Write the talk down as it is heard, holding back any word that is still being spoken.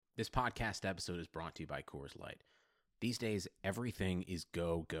This podcast episode is brought to you by Coors Light. These days, everything is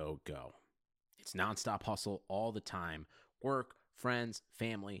go, go, go. It's nonstop hustle all the time. Work, friends,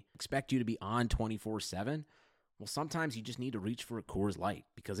 family expect you to be on 24/7. Well, sometimes you just need to reach for a Coors Light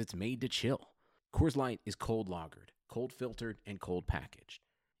because it's made to chill. Coors Light is cold lagered, cold filtered, and cold packaged.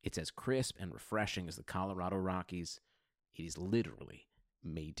 It's as crisp and refreshing as the Colorado Rockies. It is literally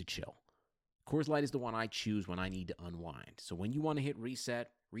made to chill. Coors Light is the one I choose when I need to unwind. So when you want to hit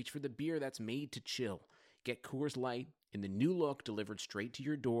reset, reach for the beer that's made to chill. Get Coors Light in the new look delivered straight to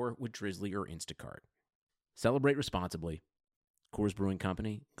your door with Drizzly or Instacart. Celebrate responsibly. Coors Brewing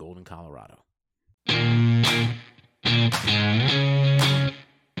Company, Golden, Colorado.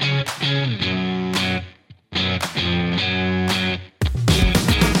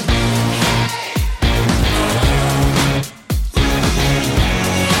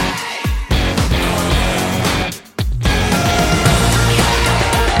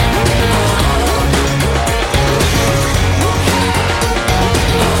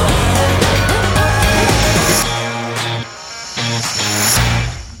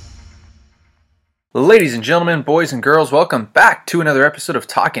 Ladies and gentlemen, boys and girls, welcome back to another episode of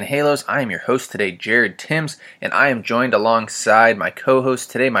Talking Halos. I am your host today, Jared Timms, and I am joined alongside my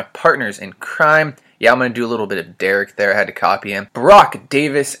co-host today, my partners in crime. Yeah, I'm going to do a little bit of Derek there. I had to copy him. Brock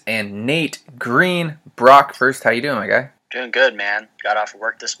Davis and Nate Green. Brock, first, how you doing, my guy? Doing good, man. Got off of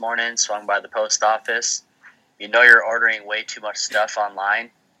work this morning, swung by the post office. You know you're ordering way too much stuff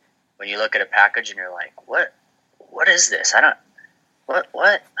online when you look at a package and you're like, what is this? I don't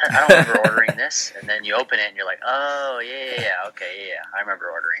remember ordering this. And then you open it and you're like, oh, yeah, I remember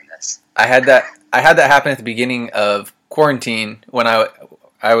ordering this. I had that happen at the beginning of quarantine when I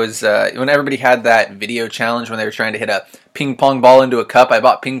was when everybody had that video challenge when they were trying to hit a ping pong ball into a cup. I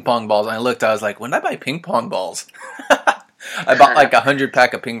bought ping pong balls and I was like, when did I buy ping pong balls? I bought like 100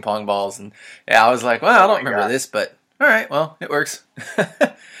 pack of ping pong balls, and yeah, I was like, well, I don't remember this, but all right, well, it works.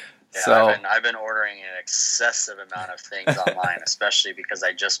 Yeah, so I've been ordering an excessive amount of things online, especially because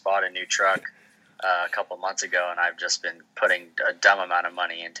I just bought a new truck a couple months ago, and I've just been putting a dumb amount of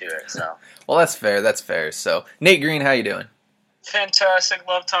money into it. So, well, that's fair. So, Nate Green, how you doing? Fantastic.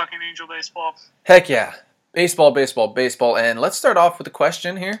 Love talking Angel baseball. Heck yeah. Baseball. And let's start off with a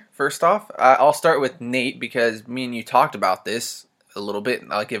question here. First off, I'll start with Nate because me and you talked about this a little bit.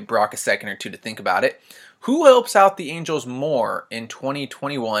 I'll give Brock a second or two to think about it. Who helps out the Angels more in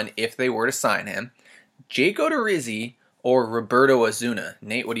 2021 if they were to sign him? Jake Odorizzi or Roberto Osuna?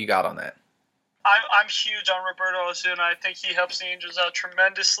 Nate, what do you got on that? I'm huge on Roberto Osuna. I think he helps the Angels out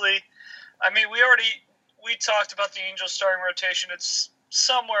tremendously. I mean, we talked about the Angels starting rotation. It's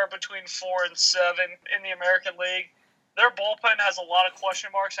somewhere between 4 and 7 in the American League. Their bullpen has a lot of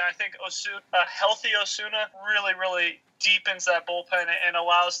question marks, and I think a healthy Osuna really, really deepens that bullpen and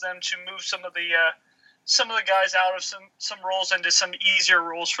allows them to move some of the guys out of some roles into some easier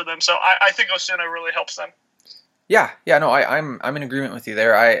roles for them. So I think Osuna really helps them. Yeah, no, I'm in agreement with you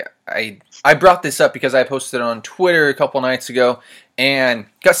there. I brought this up because I posted it on Twitter a couple nights ago and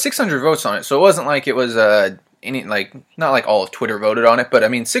got 600 votes on it. So it wasn't like it was not like all of Twitter voted on it, but I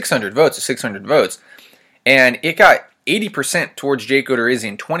mean 600 votes is 600 votes, and it got 80% towards Jake Odorizzi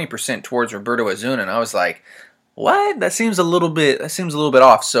and 20% towards Roberto Osuna, and I was like, what? That seems a little bit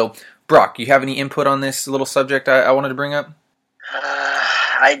off. So, Brock, you have any input on this little subject I wanted to bring up?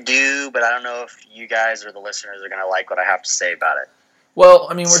 I do, but I don't know if you guys or the listeners are going to like what I have to say about it. Well,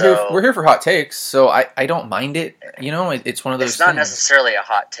 I mean, we're here for hot takes, so I don't mind it. You know, it's one of those. It's not things. Necessarily a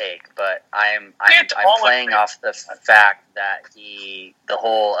hot take, but I'm playing off the fact that the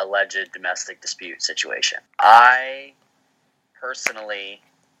whole alleged domestic dispute situation. I personally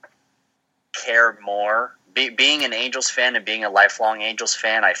care more. Being an Angels fan and being a lifelong Angels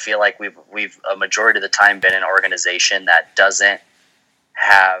fan, I feel like we've a majority of the time been an organization that doesn't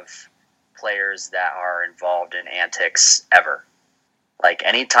have players that are involved in antics ever. Like,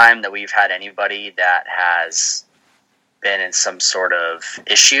 any time that we've had anybody that has been in some sort of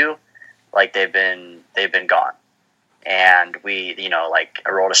issue, like they've been gone. And we, like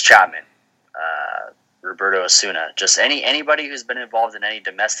Aroldis Chapman, Roberto Osuna, just anybody who's been involved in any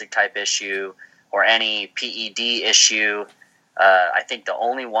domestic type issue or any PED issue. I think the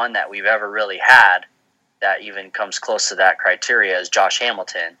only one that we've ever really had that even comes close to that criteria is Josh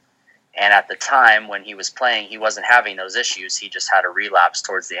Hamilton. And at the time when he was playing, he wasn't having those issues. He just had a relapse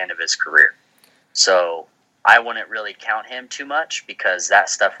towards the end of his career. So I wouldn't really count him too much because that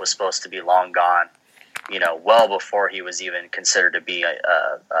stuff was supposed to be long gone, well before he was even considered to be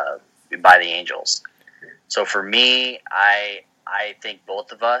by the Angels. So for me, I I think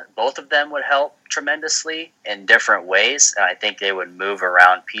both of them would help tremendously in different ways, and I think they would move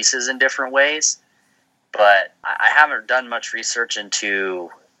around pieces in different ways. But I haven't done much research into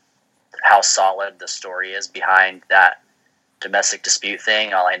how solid the story is behind that domestic dispute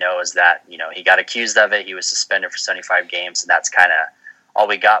thing. All I know is that, he got accused of it. He was suspended for 75 games, and that's kind of all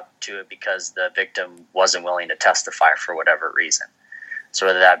we got to it because the victim wasn't willing to testify for whatever reason. So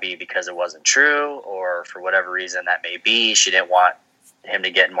whether that be because it wasn't true or for whatever reason that may be, she didn't want him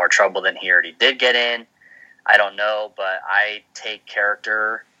to get in more trouble than he already did get in. I don't know, but I take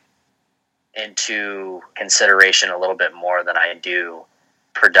character into consideration a little bit more than I do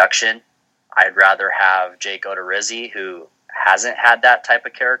production. I'd rather have Jake Odorizzi, who hasn't had that type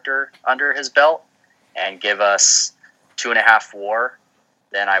of character under his belt, and give us 2.5 WAR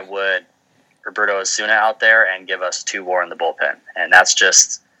than I would Roberto Osuna out there and give us 2 WAR in the bullpen. And that's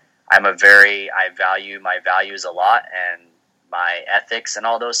just, I value my values a lot and my ethics and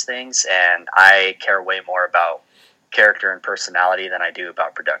all those things, and I care way more about character and personality than I do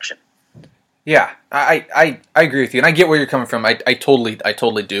about production. Yeah, I agree with you, and I get where you're coming from. I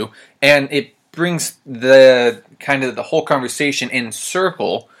totally do, and it brings the kind of the whole conversation in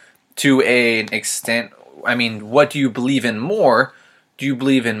circle to an extent. I mean, what do you believe in more? Do you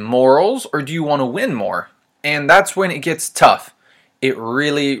believe in morals, or do you want to win more? And that's when it gets tough. It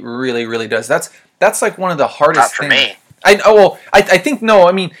really, really, really does. That's like one of the hardest things. Not for me. I think no.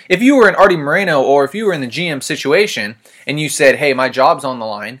 I mean, if you were in Artie Moreno, or if you were in the GM situation, and you said, "Hey, my job's on the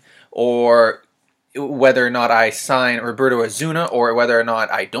line," or whether or not I sign Roberto Osuna, or whether or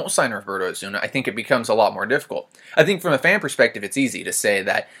not I don't sign Roberto Osuna, I think it becomes a lot more difficult. I think from a fan perspective, it's easy to say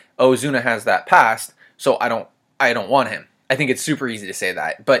that Osuna has that past, so I don't want him. I think it's super easy to say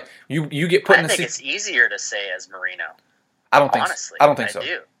that, but you get put in. I think it's easier to say as Marino. I don't think. Honestly, I don't think so.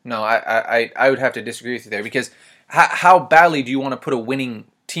 do. No, I would have to disagree with you there, because how badly do you want to put a winning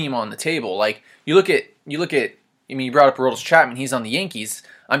team on the table? Like you look at. I mean, you brought up Aroldis Chapman. He's on the Yankees.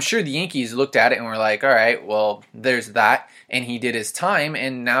 I'm sure the Yankees looked at it and were like, all right, well, there's that, and he did his time,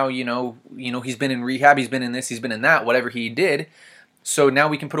 and now he's been in rehab, he's been in this, he's been in that, whatever he did. So now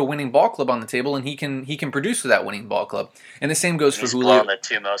we can put a winning ball club on the table, and he can produce for that winning ball club. And the same goes for Julio. He's blown the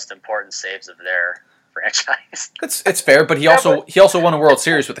 2 most important saves of their franchise. It's fair, but he also won a World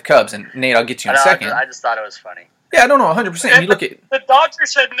Series with the Cubs. And Nate, I'll get you in a second. I just thought it was funny. Yeah, no, 100%. You look at the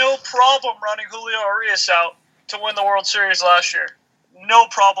Dodgers had no problem running Julio Urias out to win the World Series last year. No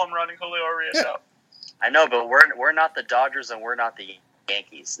problem running Julio Urias out. I know, but we're not the Dodgers and we're not the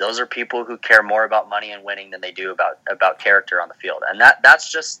Yankees. Those are people who care more about money and winning than they do about character on the field. And that's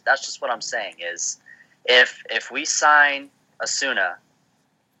just what I'm saying is if we sign Osuna,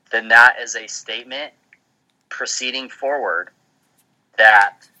 then that is a statement proceeding forward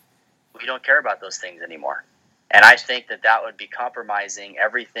that we don't care about those things anymore. And I think that would be compromising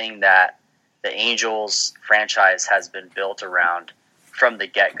everything that the Angels franchise has been built around from the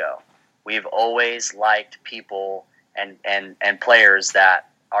get-go. We've always liked people and players that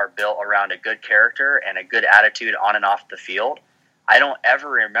are built around a good character and a good attitude on and off the field. I don't ever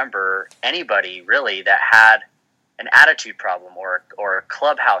remember anybody really that had an attitude problem or a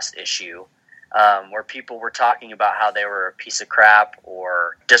clubhouse issue where people were talking about how they were a piece of crap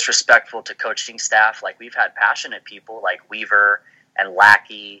or disrespectful to coaching staff. Like, we've had passionate people like Weaver and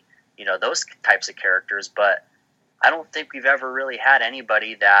Lackey, those types of characters, but I don't think we've ever really had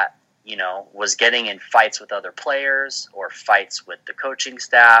anybody that, was getting in fights with other players or fights with the coaching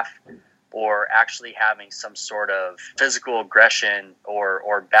staff or actually having some sort of physical aggression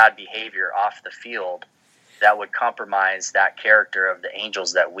or bad behavior off the field that would compromise that character of the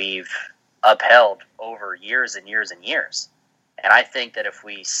Angels that we've upheld over years and years and years. And I think that if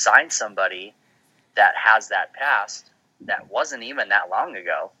we sign somebody that has that past that wasn't even that long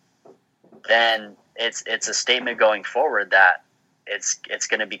ago, then it's a statement going forward that it's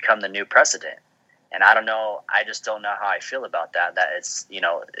going to become the new precedent. And I don't know, I just don't know how I feel about that. That it's,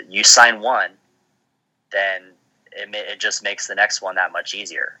 you sign one, then it just makes the next one that much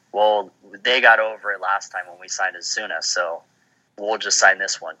easier. Well, they got over it last time when we signed Osuna, so we'll just sign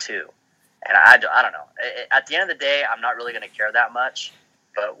this one too. And I don't know. At the end of the day, I'm not really going to care that much.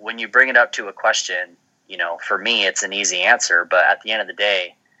 But when you bring it up to a question, for me, it's an easy answer. But at the end of the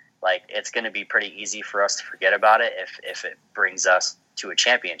day, like, it's going to be pretty easy for us to forget about it if it brings us to a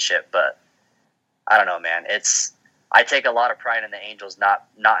championship. But I don't know, man. I take a lot of pride in the Angels not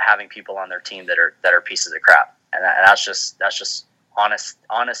having people on their team that are pieces of crap, and that's just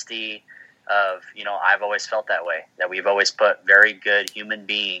honesty of, I've always felt that way, that we've always put very good human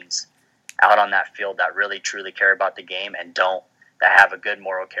beings out on that field that really truly care about the game and that have a good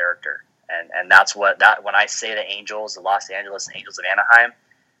moral character. And that's what when I say the Angels, the Los Angeles Angels of Anaheim,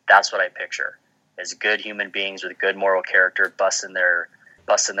 that's what I picture, is good human beings with good moral character busting their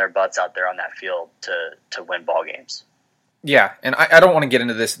butts out there on that field to win ball games. Yeah, and I don't want to get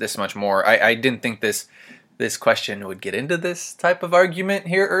into this much more. I didn't think this question would get into this type of argument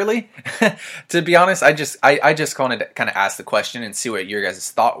here early. To be honest, I just wanted to kind of ask the question and see what your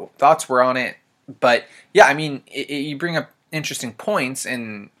guys' thoughts were on it. But yeah, I mean, you bring up interesting points,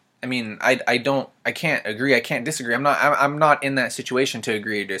 and I mean, I can't agree, I can't disagree. I'm not in that situation to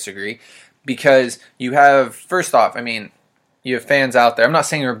agree or disagree, because you have, first off, I mean, you have fans out there. I'm not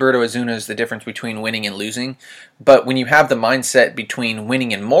saying Roberto Ozuna is the difference between winning and losing, but when you have the mindset between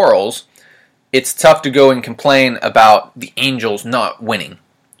winning and morals, it's tough to go and complain about the Angels not winning.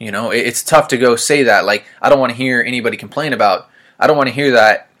 You know, it's tough to go say that. Like, I don't want to hear anybody complain about, I don't want to hear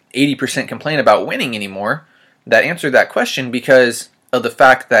that 80% complain about winning anymore that answered that question, because of the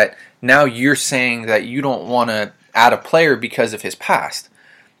fact that now you're saying that you don't want to add a player because of his past,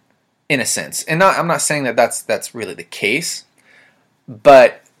 in a sense. And I'm not saying that that's really the case,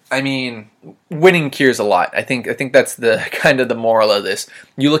 but I mean, winning cures a lot. I think that's the kind of the moral of this.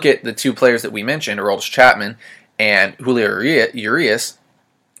 You look at the two players that we mentioned, Aroldis Chapman and Julio Urias.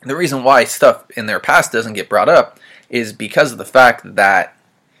 The reason why stuff in their past doesn't get brought up is because of the fact that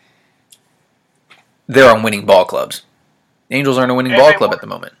they're on winning ball clubs. The Angels aren't a winning ball club at the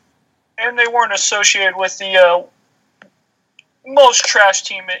moment. And they weren't associated with the most trash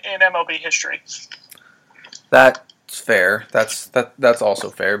team in MLB history. That's fair. That's also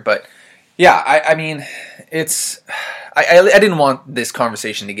fair. But yeah, I mean, it's I didn't want this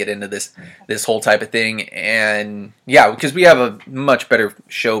conversation to get into this whole type of thing, and yeah, because we have a much better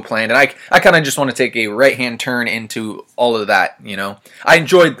show planned, and I kind of just want to take a right hand turn into all of that. You know, I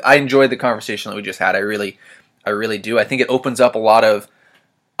enjoyed the conversation that we just had. I really do. I think it opens up a lot of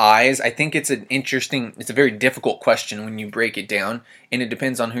eyes. I think it's a very difficult question when you break it down, and it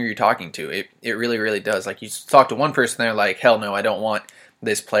depends on who you're talking to. It really, really does. Like, you talk to one person, they're like, hell no, I don't want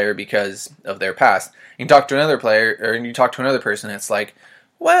this player because of their past. You talk to another player, or you talk to another person, it's like,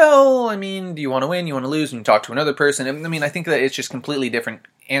 well, I mean, do you want to win? You want to lose? And you talk to another person. I mean, I think that it's just completely different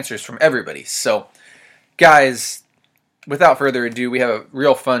answers from everybody. So, guys, without further ado, we have a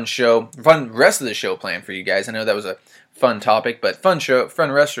real fun rest of the show planned for you guys. I know that was a fun topic, but fun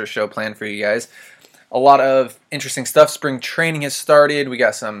rest of the show planned for you guys. A lot of interesting stuff. Spring training has started. We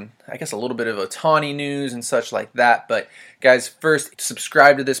got some, I guess, a little bit of Ohtani news and such like that. But guys, first,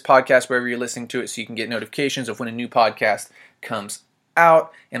 subscribe to this podcast wherever you're listening to it so you can get notifications of when a new podcast comes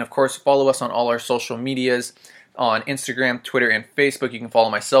out. And of course, follow us on all our social medias. On Instagram, Twitter, and Facebook. You can follow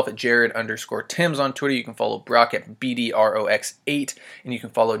myself at Jared_Timms on Twitter. You can follow Brock at BDROX8. And you can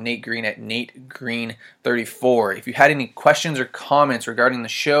follow Nate Green at NateGreen34. If you had any questions or comments regarding the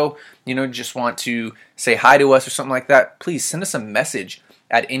show, just want to say hi to us or something like that, please send us a message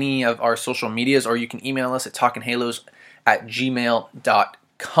at any of our social medias, or you can email us at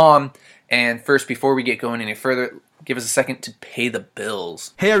talkinghalos@gmail.com. And first, before we get going any further, give us a second to pay the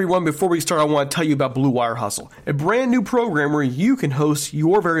bills. Hey everyone, before we start, I want to tell you about Blue Wire Hustle, a brand new program where you can host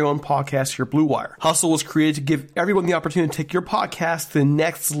your very own podcast here at Blue Wire. Hustle was created to give everyone the opportunity to take your podcast to the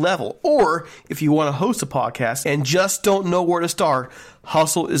next level. Or if you want to host a podcast and just don't know where to start,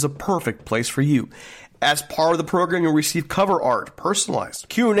 Hustle is a perfect place for you. As part of the program, you'll receive cover art, personalized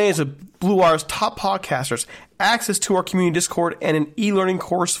Q&As of Blue Wire's top podcasters, access to our community Discord, and an e-learning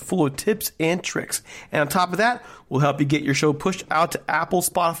course full of tips and tricks. And on top of that, we'll help you get your show pushed out to Apple,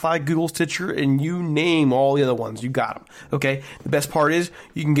 Spotify, Google, Stitcher, and you name all the other ones. You got them. Okay? The best part is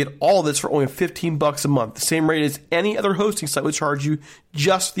you can get all this for only $15 a month, the same rate as any other hosting site would charge you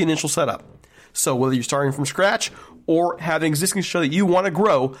just for the initial setup. So whether you're starting from scratch or have an existing show that you want to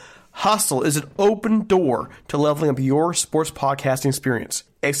grow, Hustle is an open door to leveling up your sports podcasting experience.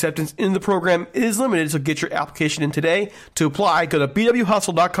 Acceptance in the program is limited, so get your application in today. To apply, go to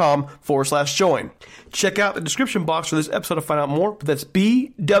bwhustle.com/join. Check out the description box for this episode to find out more, but that's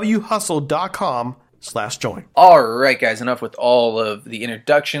bwhustle.com/join. All right, guys, enough with all of the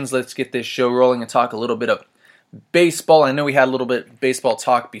introductions. Let's get this show rolling and talk a little bit of baseball. I know we had a little bit of baseball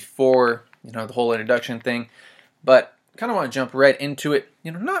talk before, the whole introduction thing, but kind of want to jump right into it.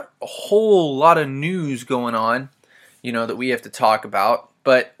 Not a whole lot of news going on, that we have to talk about,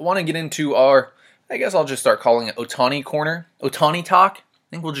 but want to get into our, I guess I'll just start calling it Ohtani Corner. Ohtani Talk? I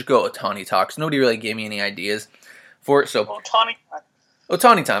think we'll just go Ohtani Talk, because nobody really gave me any ideas for it. So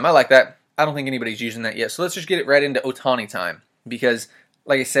Ohtani Time, I like that. I don't think anybody's using that yet, so let's just get it right into Ohtani Time, because,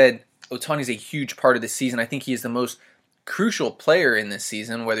 like I said, Ohtani's a huge part of this season. I think he is the most crucial player in this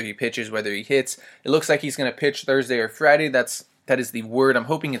season, whether he pitches, whether he hits. It looks like he's going to pitch Thursday or Friday. That's That is the word. I'm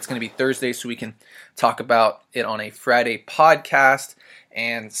hoping it's going to be Thursday so we can talk about it on a Friday podcast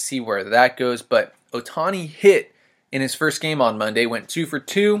and see where that goes. But Ohtani hit in his first game on Monday, went 2 for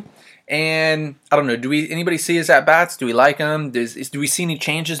 2. And I don't know, anybody see his at-bats? Do we like him? Do we see any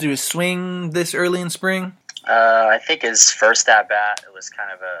changes to his swing this early in spring? I think his first at-bat, it was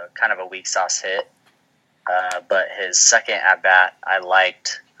kind of a weak sauce hit. But his second at-bat, I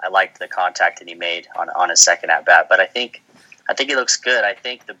liked the contact that he made on his second at-bat. But I think he looks good. I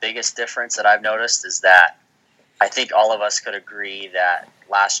think the biggest difference that I've noticed is that I think all of us could agree that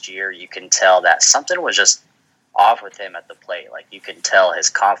last year you can tell that something was just off with him at the plate. Like, you can tell his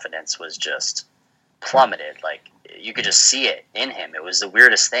confidence was just plummeted. Like, you could just see it in him. It was the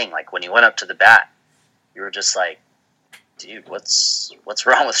weirdest thing. Like, when he went up to the bat, you were just like, dude, what's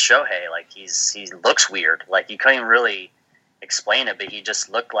wrong with Shohei? Like, he looks weird. Like, you couldn't really explain it, but he just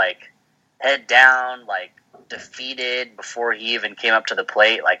looked like head down, like defeated before he even came up to the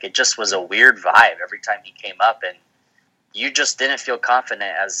plate. Like, it just was a weird vibe every time he came up, and you just didn't feel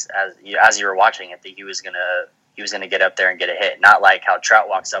confident as you were watching it that he was gonna get up there and get a hit. Not like how Trout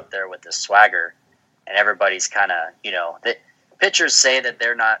walks up there with the swagger, and everybody's kind of, that pitchers say that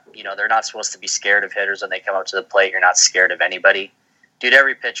they're not supposed to be scared of hitters when they come up to the plate. You're not scared of anybody, dude.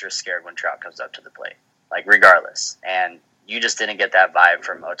 Every pitcher is scared when Trout comes up to the plate, like, regardless. And you just didn't get that vibe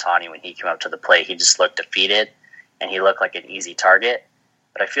from Ohtani when he came up to the plate. He just looked defeated, and he looked like an easy target.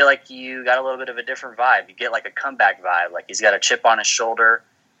 But I feel like you got a little bit of a different vibe. You get like a comeback vibe. Like, he's got a chip on his shoulder,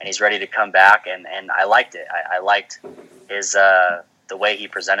 and he's ready to come back. And I liked it. I liked his the way he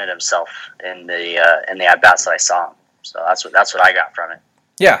presented himself in the at bats that I saw him. So that's what I got from it.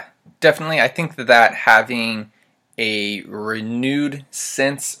 Yeah, definitely. I think that having a renewed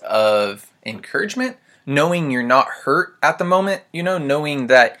sense of encouragement, knowing you're not hurt at the moment, knowing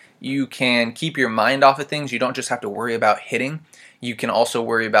that you can keep your mind off of things. You don't just have to worry about hitting. You can also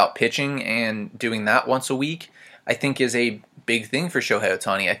worry about pitching, and doing that once a week, I think, is a big thing for Shohei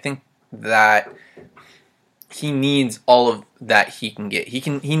Ohtani. I think that he needs all of that he can get. He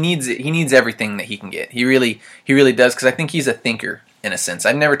needs it. He needs everything that he can get. He really does, because I think he's a thinker in a sense.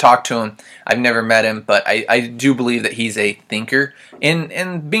 I've never talked to him. I've never met him, but I do believe that he's a thinker.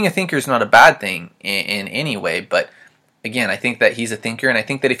 And being a thinker is not a bad thing in any way, but again, I think that he's a thinker, and I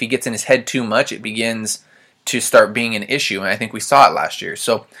think that if he gets in his head too much, it begins to start being an issue, and I think we saw it last year.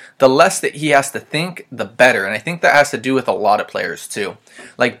 So the less that he has to think, the better, and I think that has to do with a lot of players too.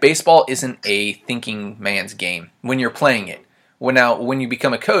 Like, baseball isn't a thinking man's game when you're playing it. When you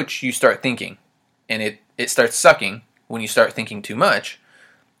become a coach, you start thinking, and it starts sucking when you start thinking too much.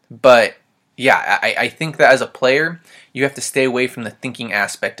 But yeah, I think that as a player, you have to stay away from the thinking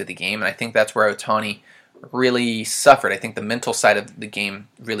aspect of the game, and I think that's where Ohtani really suffered. I think the mental side of the game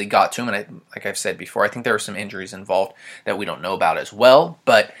really got to him, and like I've said before, I think there were some injuries involved that we don't know about as well,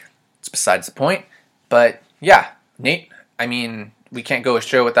 but it's besides the point. But yeah, Nate, I mean, we can't go a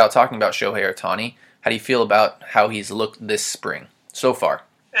show without talking about Shohei Ohtani. How do you feel about how he's looked this spring so far?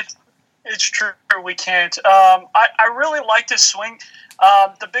 It's true, we can't. I really liked his swing.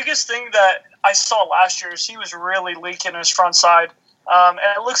 The biggest thing that I saw last year is he was really leaking his front side. And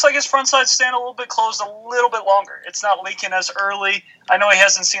it looks like his front side's staying a little bit closed a little bit longer. It's not leaking as early. I know he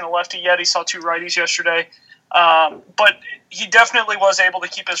hasn't seen a lefty yet. He saw 2 righties yesterday. But he definitely was able to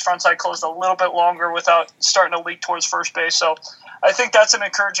keep his front side closed a little bit longer without starting to leak towards first base. So I think that's an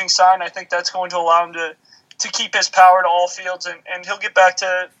encouraging sign. I think that's going to allow him to keep his power to all fields, and he'll get back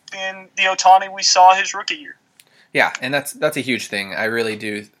to being the Ohtani we saw his rookie year. Yeah, and that's a huge thing. I really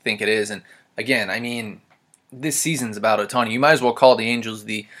do think it is. And again, I mean, this season's about Ohtani. You might as well call the Angels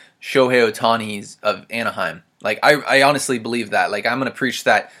the Shohei Ohtanis of Anaheim. Like, I honestly believe that. Like, I'm going to preach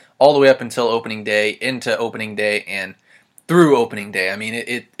that all the way up until opening day, into opening day, and through opening day. I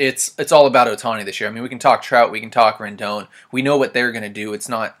mean, it's all about Ohtani this year. I mean, we can talk Trout, we can talk Rendon. We know what they're going to do. It's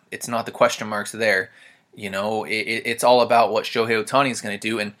not the question marks there. It's all about what Shohei Ohtani is going to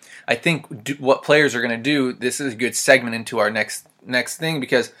do. And I think what players are going to do, this is a good segment into our next thing,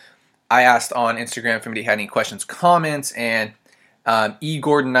 because I asked on Instagram if anybody had any questions, comments, and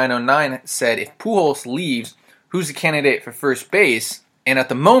eGordon909 said, if Pujols leaves, who's the candidate for first base? And at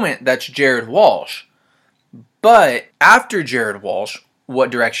the moment, that's Jared Walsh. But after Jared Walsh, what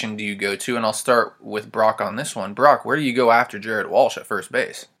direction do you go to? And I'll start with Brock on this one. Brock, where do you go after Jared Walsh at first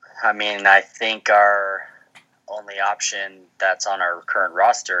base? I mean, I think our only option that's on our current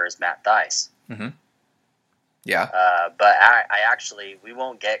roster is Matt Thaiss. Mm-hmm. Yeah. But I actually, we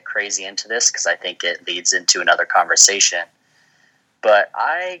won't get crazy into this because I think it leads into another conversation. But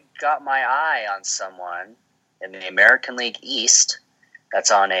I got my eye on someone in the American League East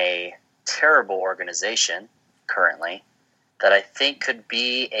that's on a terrible organization currently, that I think could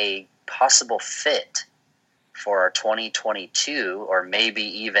be a possible fit for our 2022 or maybe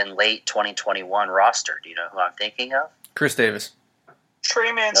even late 2021 roster. Do you know who I'm thinking of? Chris Davis.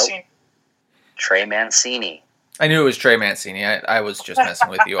 Trey Mancini. Nope. Trey Mancini. I knew it was Trey Mancini. I was just messing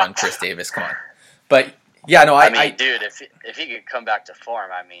with you on Chris Davis. Come on. But, yeah, no, I mean, dude, if he could come back to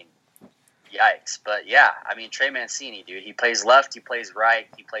form, I mean, yikes. But, yeah, I mean, Trey Mancini, dude, he plays left, he plays right,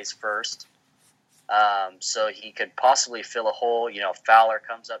 he plays first. So he could possibly fill a hole. You know, if Fowler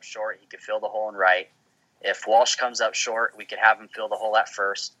comes up short, he could fill the hole in right. If Walsh comes up short, we could have him fill the hole at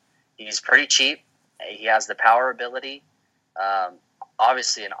first. He's pretty cheap. He has the power ability.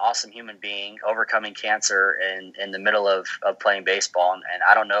 Obviously an awesome human being, overcoming cancer in the middle of playing baseball. And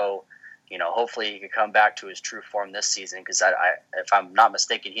I don't know, you know, hopefully he could come back to his true form this season because if I'm not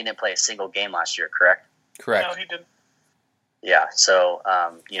mistaken, he didn't play a single game last year, correct? Correct. No, he didn't. Yeah, so,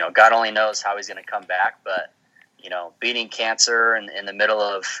 you know, God only knows how he's going to come back, but, you know, beating cancer in the middle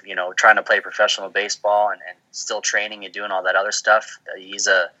of, you know, trying to play professional baseball and still training and doing all that other stuff, he's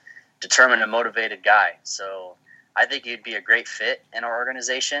a determined and motivated guy. So I think he'd be a great fit in our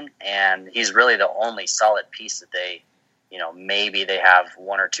organization, and he's really the only solid piece that they, you know, maybe they have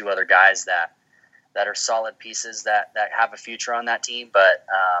one or two other guys that are solid pieces that have a future on that team, but,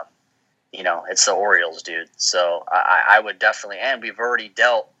 you know, it's the Orioles, dude. So I would definitely, and we've already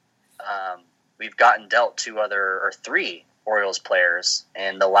dealt, we've gotten dealt three Orioles players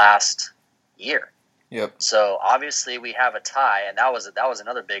in the last year. Yep. So obviously we have a tie, and that was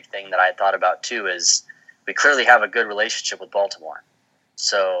another big thing that I thought about too. Is we clearly have a good relationship with Baltimore.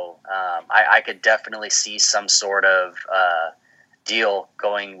 So I could definitely see some sort of deal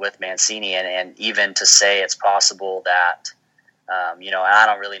going with Mancini, and even to say it's possible that. You know, and I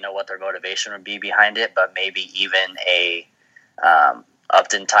don't really know what their motivation would be behind it, but maybe even a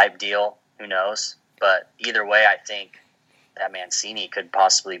Upton type deal. Who knows? But either way, I think that Mancini could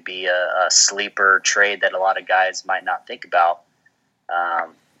possibly be a sleeper trade that a lot of guys might not think about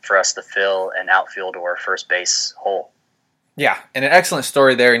for us to fill an outfield or first base hole. Yeah, and an excellent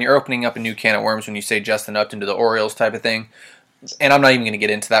story there, and you're opening up a new can of worms when you say Justin Upton to the Orioles type of thing. And I'm not even going to get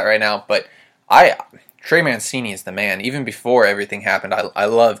into that right now, but Trey Mancini is the man. Even before everything happened, I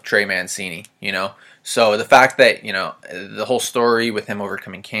love Trey Mancini, you know. So the fact that, you know, the whole story with him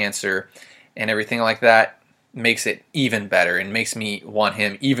overcoming cancer and everything like that makes it even better and makes me want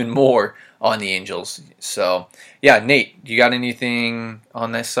him even more on the Angels. So, yeah, Nate, do you got anything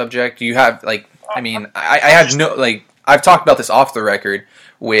on this subject? Do you have, like, I mean, I have no, like, I've talked about this off the record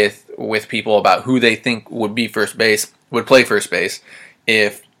with people about who they think would play first base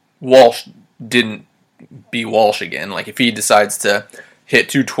if Walsh didn't be Walsh again. Like if he decides to hit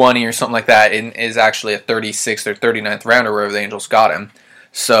 220 or something like that and is actually a 36th or 39th rounder wherever the Angels got him.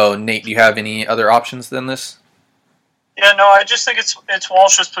 So Nate, do you have any other options than this? Yeah, no, I just think it's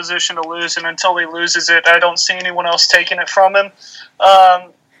Walsh's position to lose, and until he loses it, I don't see anyone else taking it from him.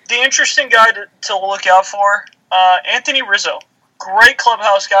 The interesting guy to look out for, Anthony Rizzo. Great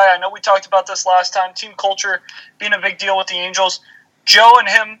clubhouse guy. I know we talked about this last time. Team culture being a big deal with the Angels. Joe and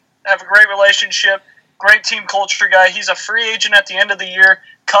him have a great relationship. Great team culture guy. He's a free agent at the end of the year.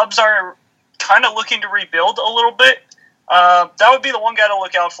 Cubs are kind of looking to rebuild a little bit. That would be the one guy to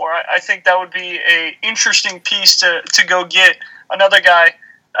look out for. I think that would be a interesting piece to go get another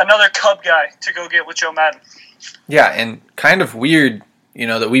Cub guy to go get with Joe Madden. Yeah, and kind of weird, you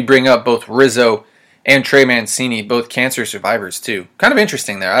know, that we bring up both Rizzo and Trey Mancini, both cancer survivors too. Kind of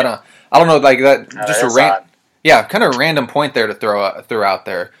interesting there. I don't know, like that. No, just kind of a random point there to throw out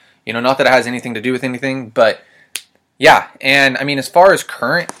there. You know, not that it has anything to do with anything, but yeah. And I mean, as far as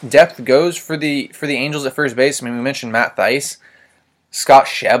current depth goes for the Angels at first base, I mean, we mentioned Matt Thaiss, Scott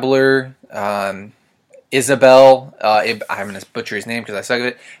Schebler, Isabel. I'm going to butcher his name because I suck at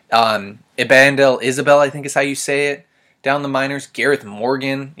it. Ibandel Isabel, I think is how you say it. Down the minors, Gareth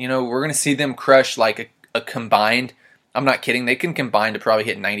Morgan. You know, we're going to see them crush like a combined. I'm not kidding. They can combine to probably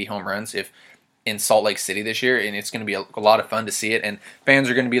hit 90 home runs in Salt Lake City this year, and it's going to be a lot of fun to see it. And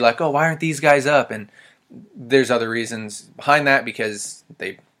fans are going to be like, "Oh, why aren't these guys up?" And there's other reasons behind that because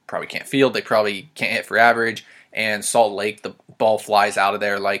they probably can't field, they probably can't hit for average, and Salt Lake, the ball flies out of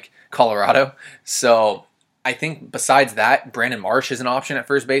there like Colorado. So I think besides that, Brandon Marsh is an option at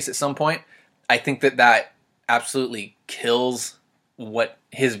first base at some point. I think that absolutely kills what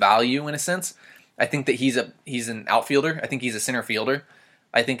his value in a sense. I think that he's an outfielder. I think he's a center fielder.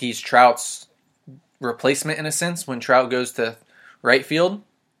 I think he's Trout's replacement in a sense when Trout goes to right field.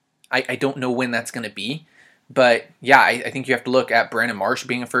 I don't know when that's going to be, but yeah, I think you have to look at Brandon Marsh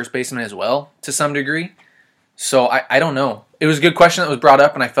being a first baseman as well to some degree. So I don't know. It was a good question that was brought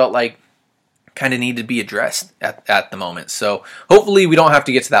up, and I felt like kind of need to be addressed at the moment. So hopefully we don't have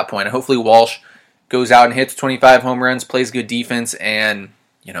to get to that point. Hopefully Walsh goes out and hits 25 home runs, plays good defense, and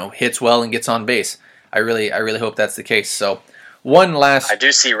hits well and gets on base. I really hope that's the case. So one last, I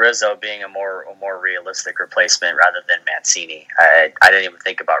do see Rizzo being a more realistic replacement rather than Mancini. I didn't even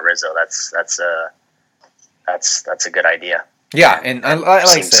think about Rizzo. That's a good idea. Yeah, and like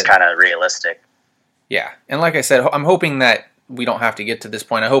seems kind of realistic. Yeah, and like I said, I'm hoping that we don't have to get to this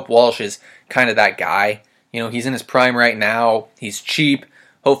point. I hope Walsh is kind of that guy. He's in his prime right now. He's cheap.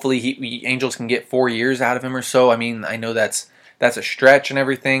 Hopefully, Angels can get 4 years out of him or so. I mean, I know that's a stretch and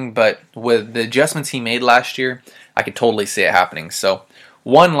everything, but with the adjustments he made last year, I could totally see it happening. So,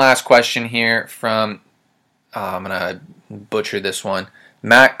 one last question here from, I'm going to butcher this one,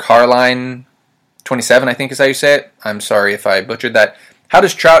 Matt Carline 27, I think is how you say it. I'm sorry if I butchered that. How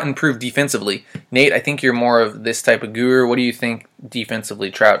does Trout improve defensively? Nate, I think you're more of this type of guru. What do you think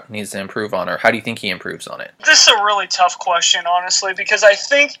defensively Trout needs to improve on, or how do you think he improves on it? This is a really tough question, honestly, because I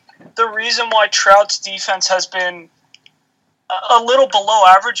think the reason why Trout's defense has been a little below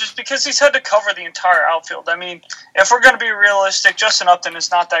average is because he's had to cover the entire outfield. I mean, if we're going to be realistic, Justin Upton is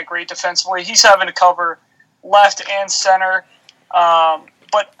not that great defensively. He's having to cover left and center.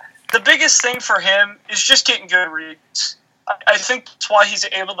 But the biggest thing for him is just getting good reads. I think that's why he's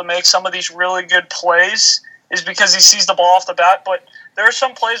able to make some of these really good plays, is because he sees the ball off the bat. But there are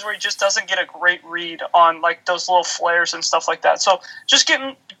some plays where he just doesn't get a great read on like those little flares and stuff like that. So just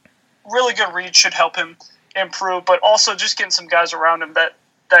getting really good reads should help him improve, but also just getting some guys around him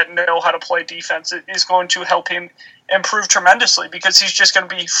that know how to play defense is going to help him improve tremendously, because he's just going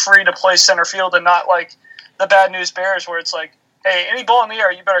to be free to play center field and not like the Bad News Bears where it's like, hey, any ball in the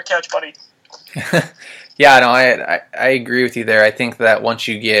air, you better catch, buddy. Yeah, no, I agree with you there. I think that once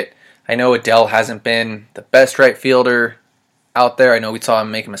you get, I know Adele hasn't been the best right fielder out there. I know we saw him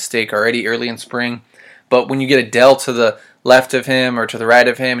make a mistake already early in spring, but when you get Adele to the left of him or to the right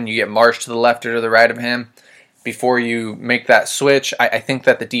of him, and you get Marsh to the left or to the right of him, before you make that switch, I think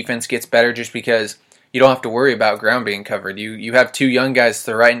that the defense gets better just because you don't have to worry about ground being covered. You have two young guys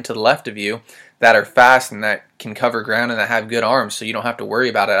to the right and to the left of you that are fast and that can cover ground and that have good arms, so you don't have to worry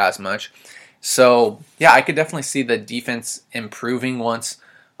about it as much. So, yeah, I could definitely see the defense improving once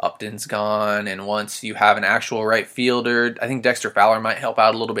Upton's gone and once you have an actual right fielder. I think Dexter Fowler might help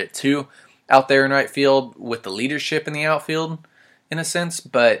out a little bit too out there in right field with the leadership in the outfield in a sense,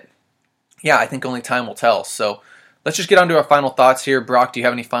 but yeah, I think only time will tell. So let's just get on to our final thoughts here. Brock, do you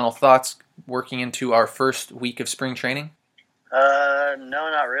have any final thoughts working into our first week of spring training? No,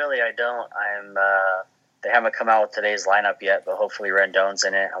 not really. I don't. They haven't come out with today's lineup yet, but hopefully Rendon's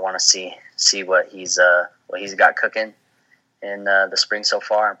in it. I want to see what he's got cooking in the spring so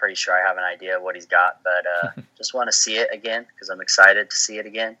far. I'm pretty sure I have an idea of what he's got, but just want to see it again because I'm excited to see it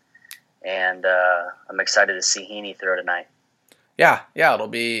again, and I'm excited to see Heaney throw tonight. Yeah, it'll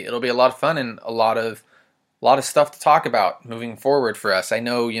be a lot of fun and a lot of stuff to talk about moving forward for us. I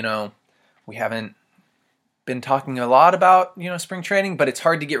know, we haven't been talking a lot about, spring training, but it's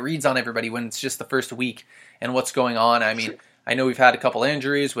hard to get reads on everybody when it's just the first week and what's going on. I mean, I know we've had a couple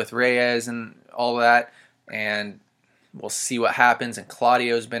injuries with Reyes and all that, and we'll see what happens, and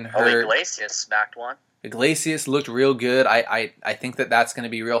Claudio's been hurt. Iglesias smacked one. Iglesias looked real good. I think that's going to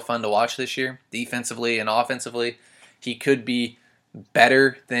be real fun to watch this year, defensively and offensively. He could be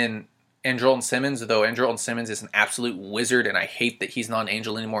better than Andrelton Simmons, though Andrelton Simmons is an absolute wizard, and I hate that he's not an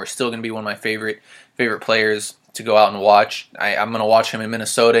Angel anymore. He's still going to be one of my favorite players to go out and watch. I'm going to watch him in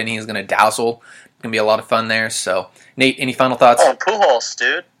Minnesota, and he's going to dazzle. It's going to be a lot of fun there. So, Nate, any final thoughts? Oh, Pujols,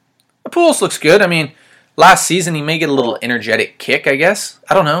 dude. Pujols looks good. I mean, last season he may get a little energetic kick, I guess.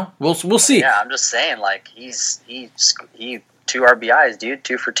 I don't know. We'll see. Yeah, I'm just saying, like, he 2 RBIs, dude,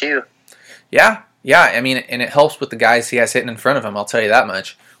 2 for 2. Yeah, I mean, and it helps with the guys he has hitting in front of him, I'll tell you that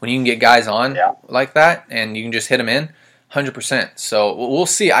much. When you can get guys on like that, and you can just hit them in, 100%. So we'll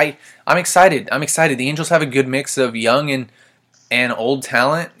see. I'm excited. The Angels have a good mix of young and old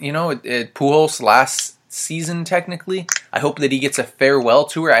talent. Pujols last season, technically. I hope that he gets a farewell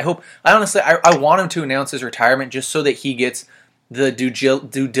tour. I want him to announce his retirement just so that he gets the due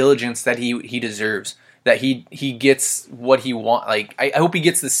diligence that he deserves. That he gets what he wants. Like, I hope he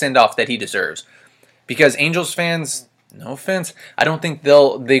gets the send-off that he deserves. Because Angels fans, no offense, I don't think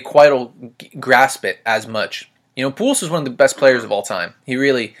they quite will grasp it as much. Pujols is one of the best players of all time. He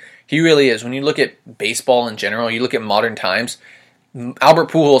really is. When you look at baseball in general, you look at modern times, Albert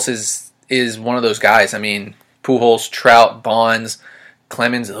Pujols is one of those guys. I mean, Pujols, Trout, Bonds,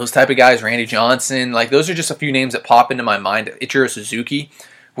 Clemens, those type of guys, Randy Johnson, like those are just a few names that pop into my mind. Ichiro Suzuki,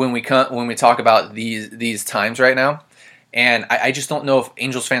 when we talk about these times right now. And I just don't know if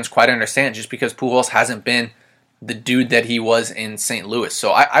Angels fans quite understand, just because Pujols hasn't been the dude that he was in St. Louis.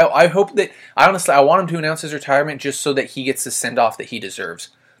 So I hope that, I want him to announce his retirement just so that he gets the send-off that he deserves.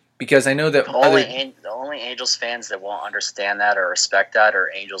 Because I know that the only Angels fans that won't understand that or respect that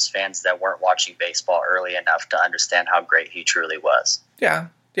are Angels fans that weren't watching baseball early enough to understand how great he truly was. Yeah,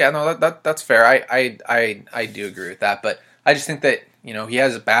 no, that's fair. I do agree with that, but I just think that, you know, he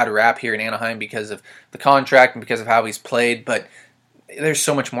has a bad rap here in Anaheim because of the contract and because of how he's played, but there's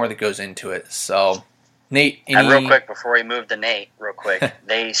so much more that goes into it. So, Nate, and real quick, before we move to Nate,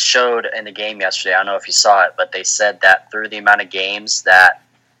 they showed in the game yesterday, I don't know if you saw it, but they said that through the amount of games that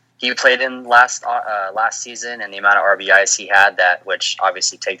he played in last season and the amount of RBIs he had, that, which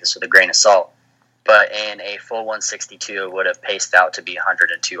obviously take this with a grain of salt, but in a full 162, it would have paced out to be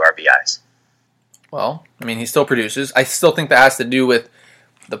 102 RBIs. Well, I mean, he still produces. I still think that has to do with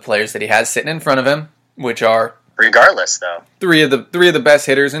the players that he has sitting in front of him, which are, regardless, though, three of the best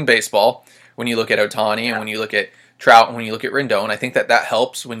hitters in baseball. When you look at Ohtani and when you look at Trout and when you look at Rendon, I think that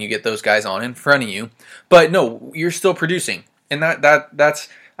helps when you get those guys on in front of you. But no, you're still producing, and that's.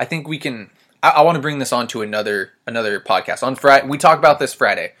 I think we can. I want to bring this on to another podcast on Friday. We talk about this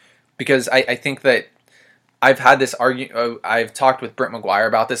Friday because I think that I've had this I've talked with Brent McGuire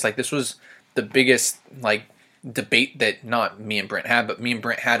about this. Like, this was the biggest debate that not me and Brent had, but me and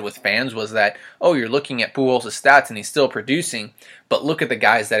Brent had with fans, was that, oh, you're looking at Pujols' stats and he's still producing, but look at the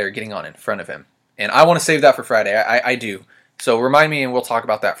guys that are getting on in front of him. And I want to save that for Friday. I do. So remind me and we'll talk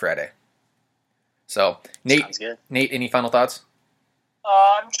about that Friday. So, Nate, any final thoughts?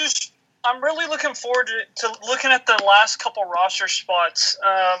 I'm really looking forward to looking at the last couple roster spots.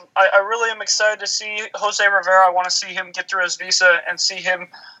 I really am excited to see Jose Rivera. I want to see him get through his visa and see him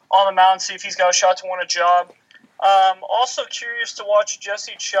on the mound, see if he's got a shot to win a job. Also curious to watch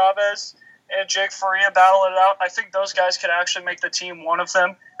Jesse Chavez and Jake Faria battle it out. I think those guys could actually make the team, one of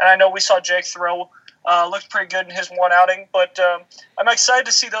them. And I know we saw Jake throw, looked pretty good in his one outing. But I'm excited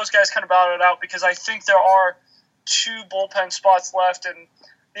to see those guys kind of battle it out because I think there are 2 bullpen spots left. And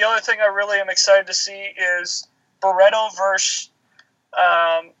the other thing I really am excited to see is Barreto versus,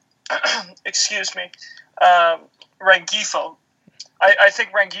 Rengifo. I think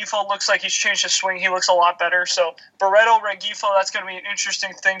Rengifo looks like he's changed his swing. He looks a lot better. So Barreto, Rengifo, that's going to be an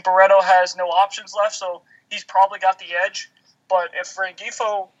interesting thing. Barreto has no options left, so he's probably got the edge. But if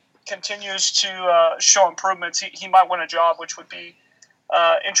Rengifo continues to show improvements, he might win a job, which would be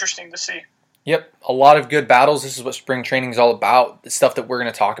interesting to see. Yep, a lot of good battles. This is what spring training is all about. The stuff that we're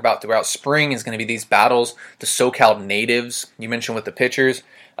going to talk about throughout spring is going to be these battles. The SoCal natives, you mentioned with the pitchers.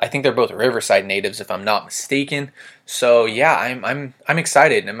 I think they're both Riverside natives, if I'm not mistaken. So yeah, I'm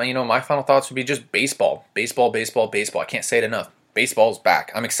excited. And my final thoughts would be just baseball. I can't say it enough. Baseball's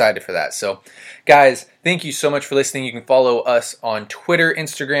back. I'm excited for that. So, guys, thank you so much for listening. You can follow us on Twitter,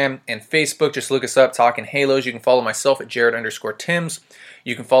 Instagram, and Facebook. Just look us up, Talking Halos. You can follow myself at Jared_Tims.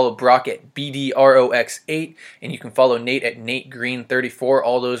 You can follow Brock at BDROX8. And you can follow Nate at NateGreen34.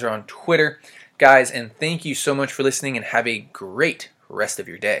 All those are on Twitter. Guys, and thank you so much for listening, and have a great rest of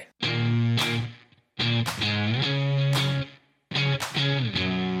your day.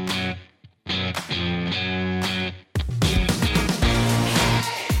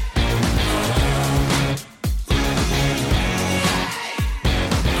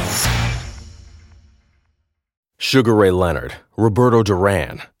 Sugar Ray Leonard, Roberto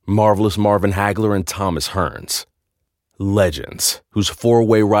Duran, Marvelous Marvin Hagler, and Thomas Hearns. Legends, whose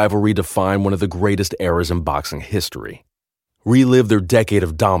four-way rivalry defined one of the greatest eras in boxing history. Relive their decade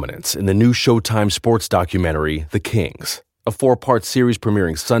of dominance in the new Showtime sports documentary, The Kings, a 4-part series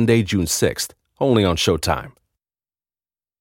premiering Sunday, June 6th, only on Showtime.